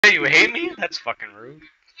You hate me? That's fucking rude.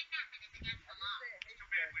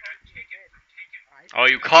 Oh,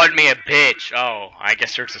 you called me a bitch. Oh, I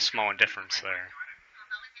guess there's a small difference there.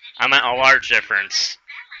 I meant a large difference.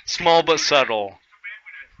 Small but subtle.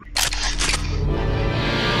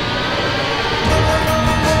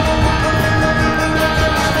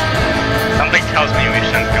 Something tells me we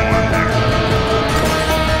shouldn't go on there.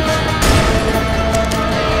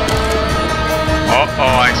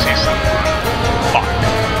 Oh, I see someone. Fuck.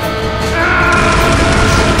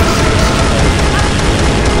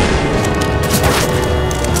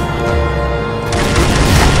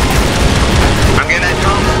 I'm gonna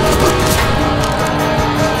jump.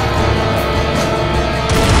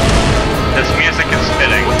 This music is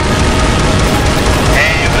fitting.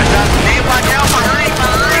 Hey, what's up? Hey, watch out behind!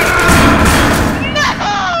 No!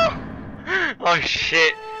 Oh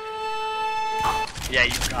shit. Yeah,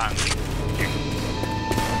 you got me.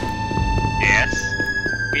 Yes?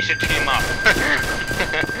 We should team up.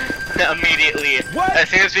 Immediately. What? As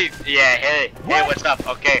soon as we... Yeah, hey, what's up?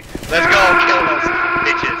 Okay, let's go kill those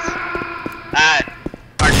bitches.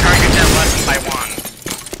 Our targets are less by one.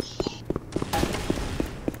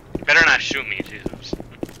 Better not shoot me, Jesus.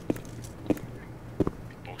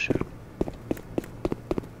 Bullshit.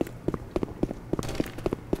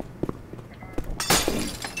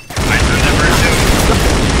 I never do.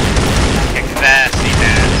 Kick that, see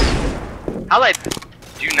that. How do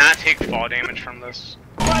you not take fall damage from this?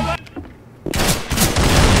 I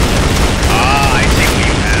see what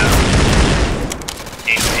you have.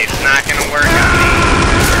 It's not gonna work on me.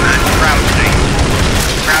 You're not crouching.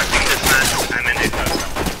 Crouching does not. I mean, it does.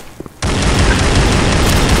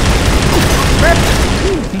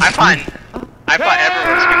 I thought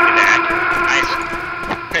everyone was gonna be accurate.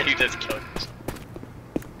 Nice. You just killed yourself.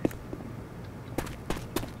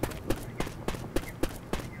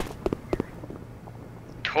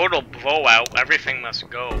 Total blowout, everything must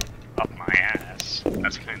go up my ass.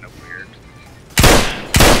 That's kind of weird.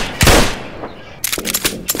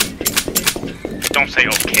 Don't say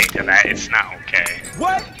okay to that, it's not okay.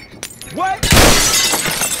 What? What?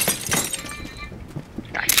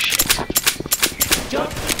 Ah, shit.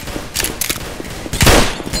 Jump.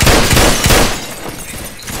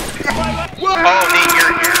 Oh, Nate,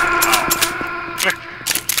 you're here. Oh.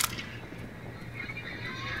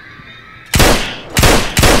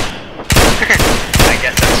 I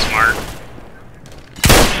guess that's smart.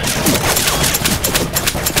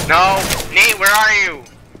 No! Nate, where are you?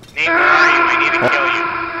 Nate, where are you? I need to kill you.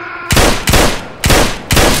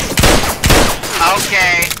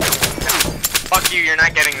 Okay. Fuck you, you're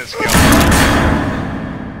not getting this kill.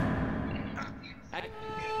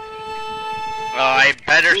 Oh, I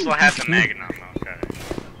better still have the Magnum, okay.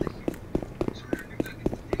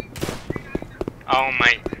 Oh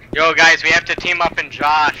my... Yo guys, we have to team up in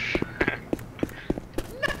Josh.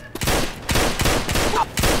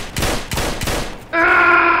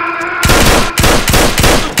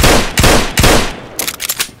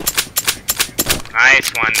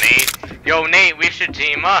 Nice one, Nate. Yo, Nate, we should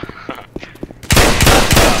team up.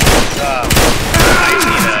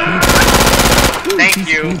 Thank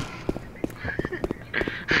you.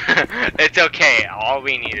 It's okay. All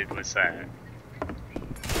we needed was that.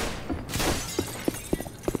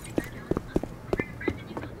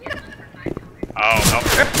 Oh.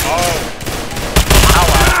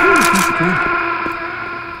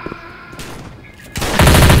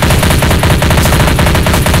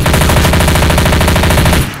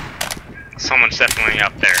 Someone's definitely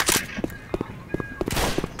up there.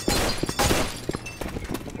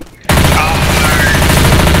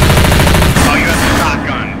 Oh, you have the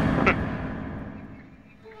shotgun.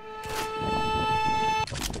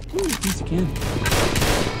 Ooh, piece of candy.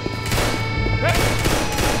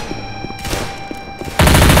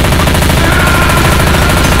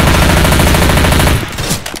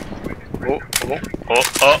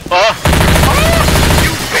 Oh!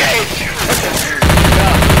 You bitch!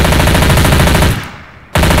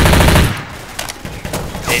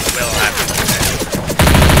 It will happen today.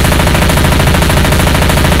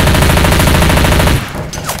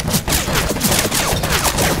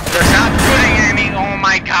 They're not shooting at me! Oh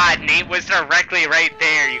my god, Nate was directly right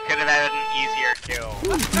there. You could have had an easier kill.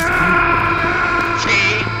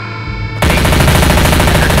 See?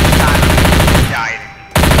 Died.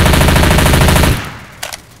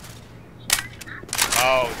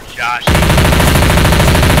 Oh, Josh.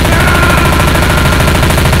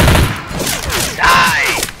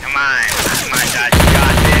 Die! Come on, Josh, you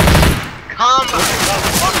got this. Come the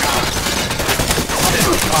fuck up.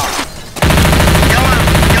 Kill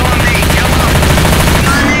him, Nate, kill him! Come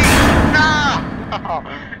on, Nate! No!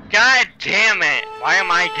 God damn it! Why am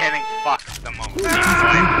I getting fucked the most. What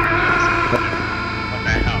the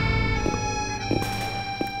hell?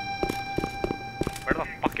 Where the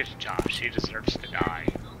fuck is Josh? He deserves to die.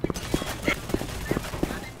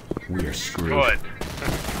 We are screwed. Good.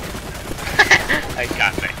 I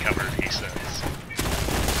got that covered, he says.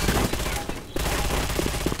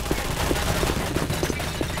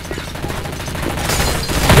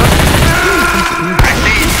 I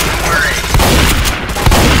see you, don't worry.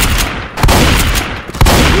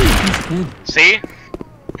 See?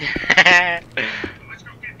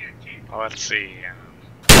 Oh, let's see.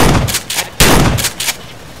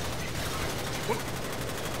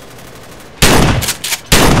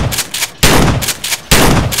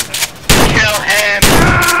 Kill him!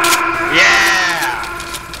 Yeah!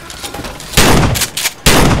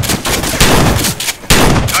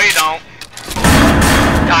 No, you don't.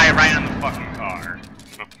 Die right on the fucking car.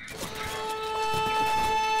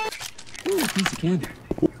 Ooh, a piece of candy.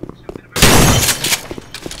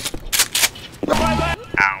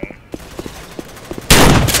 Ow.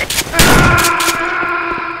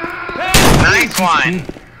 Nice one!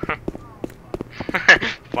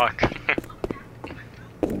 Fuck.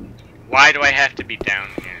 Why do I have to be down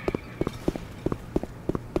here?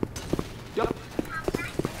 Yup.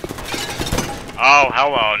 Oh,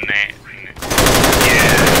 hello, Nate.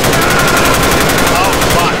 Yeah. Oh,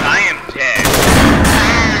 fuck, I am dead.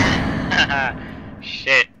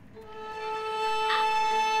 Shit.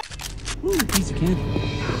 Ooh, a piece of candy.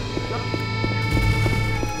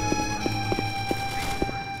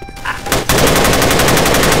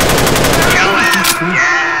 Kill him!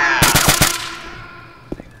 Yeah!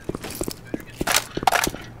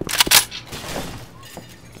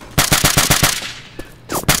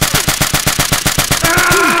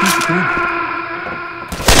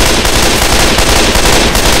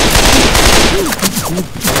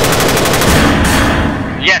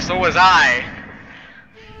 Yes, so was I.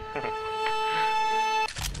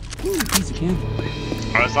 Ooh, a piece of candy.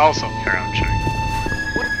 I was also crouching.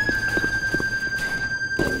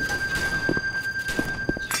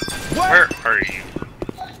 Where are you?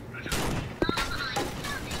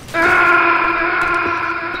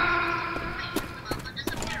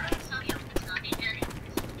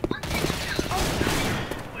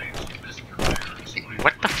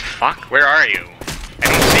 What the fuck? Where are you? I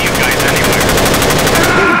don't see you guys anywhere.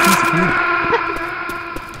 Ooh, a piece of candy.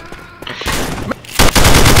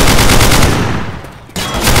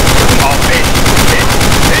 Oh, bitch!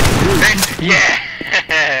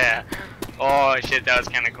 Yeah! Oh shit, that was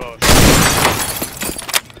kinda close.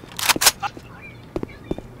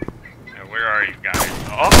 Where are you guys?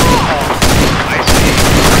 Oh! I see.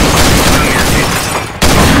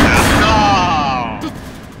 No!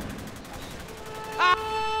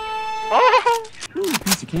 Oh! Ooh, a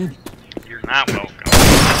piece of candy. You're not welcome.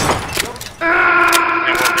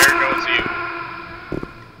 Yeah, well, there goes you.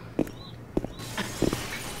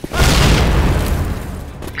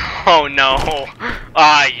 Oh no!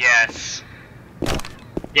 Ah, yes.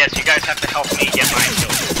 Yes, you guys have to help me get my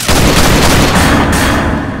kills.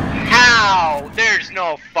 How? There's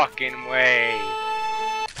no fucking way.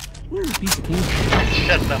 Ooh, a piece of candy.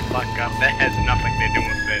 Shut the fuck up. That has nothing to do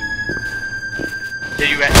with it. Did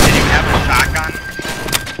you have a shotgun?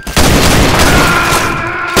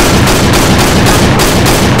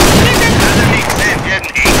 That doesn't make sense. You had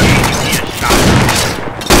an AK, you need a shotgun.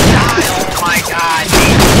 Die, oh my god.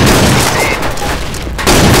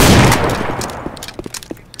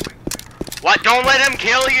 What? Don't let him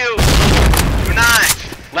kill you! Do not!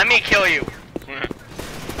 Let me kill you!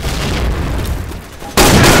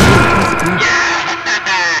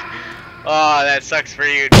 Yeah! Oh, that sucks for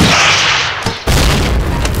you.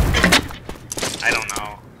 I don't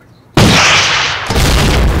know.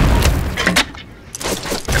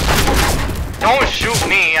 Don't shoot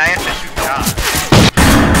me, I have to shoot Josh.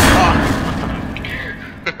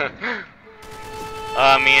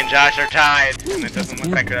 Oh. Me and Josh are tied, and it doesn't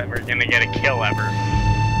look like that we're gonna get a kill ever.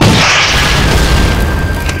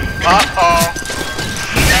 Uh-oh.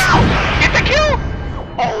 No! Get the kill!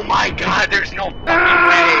 Oh my god, there's no fucking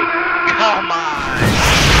way! Come on!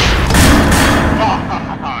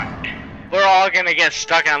 Oh. We're all gonna get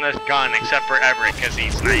stuck on this gun except for Everett, because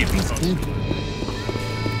he's not even close to it.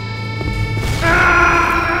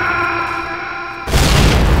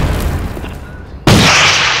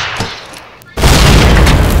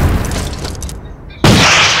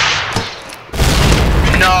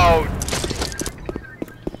 No!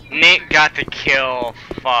 Nate got the kill.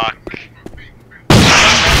 Fuck.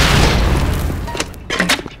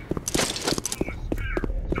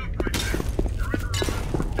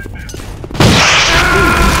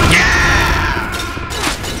 Yeah!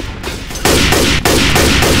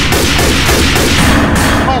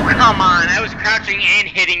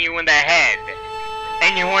 in the head,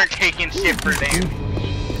 and you weren't taking shit for damage.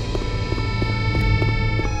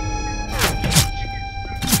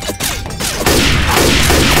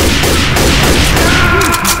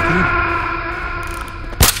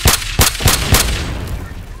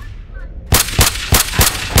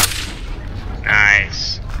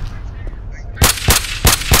 Nice.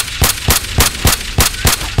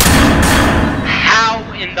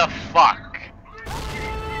 How in the fuck?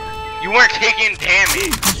 You weren't taking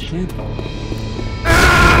damage.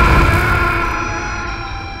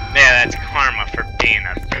 Yeah, that's karma for being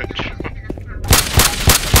a bitch.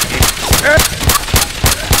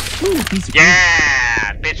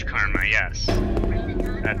 Yeah, bitch karma, yes.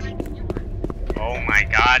 That's. Oh my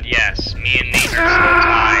god, yes. Me and Nate are so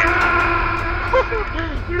tied.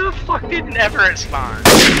 Who the fuck did never spawn?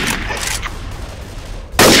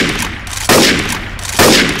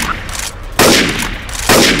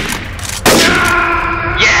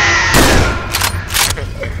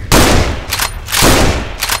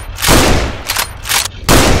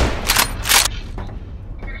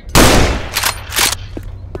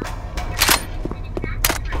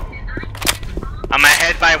 I'm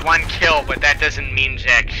ahead by 1 kill, but that doesn't mean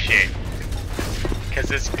jack shit. Cause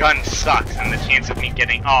this gun sucks, and the chance of me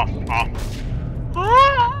getting off.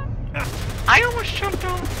 I almost jumped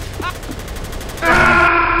off.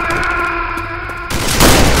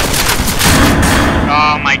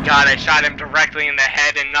 Oh my god, I shot him directly in the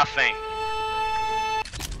head and nothing.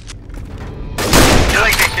 I feel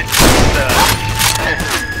like they should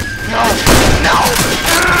No!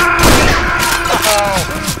 Oh,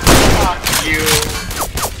 fuck you.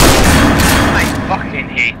 I fucking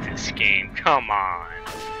hate this game. Come on.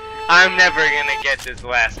 I'm never gonna get this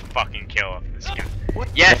last fucking kill of this game.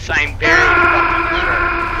 Yes, I'm very fucking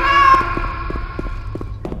sure.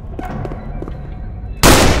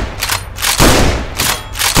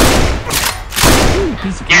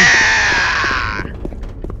 Yeah!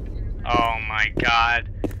 Oh my god.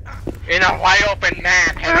 In a wide open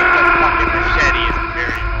map, having the fucking machete is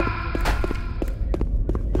very...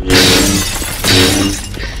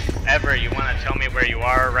 Ever, you wanna tell me where you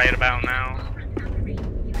are right about now?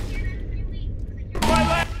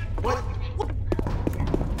 What?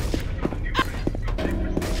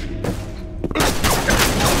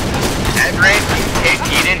 Everett,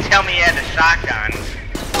 you didn't tell me you had a shotgun.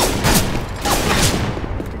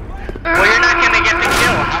 Well, you're not gonna get the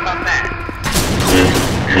kill, how about that?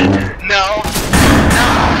 No.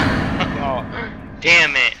 Oh,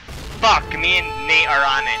 damn it. Fuck, me and Nate are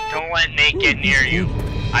on it. Don't let Nate get near you.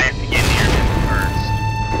 I have to get near him first.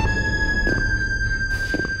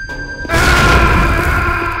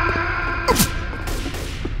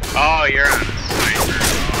 Oh, you're on the sniper.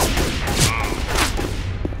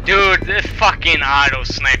 Oh. Dude, this fucking auto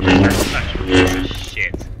snipers are such a piece of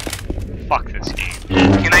shit. Fuck this game.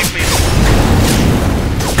 Can I please...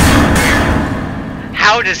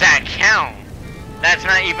 How does that count? That's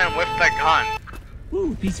not even with the gun.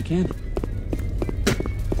 Ooh, piece of candy.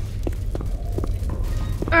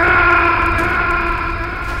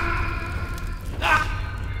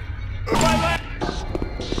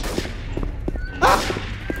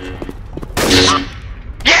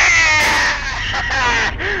 Yeah!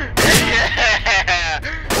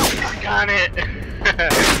 Got it!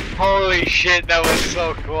 Holy shit, that was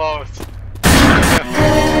so close. Oh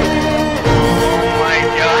my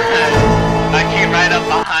god. I came right up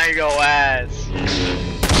behind your ass.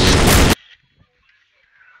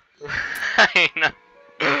 I know.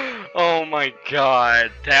 Oh my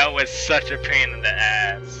god, that was such a pain in the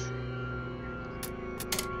ass.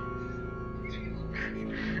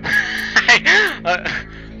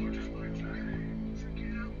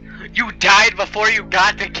 You died before you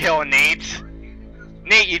got the kill, Nate.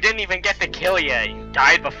 Nate, you didn't even get the kill yet. You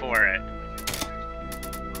died before it.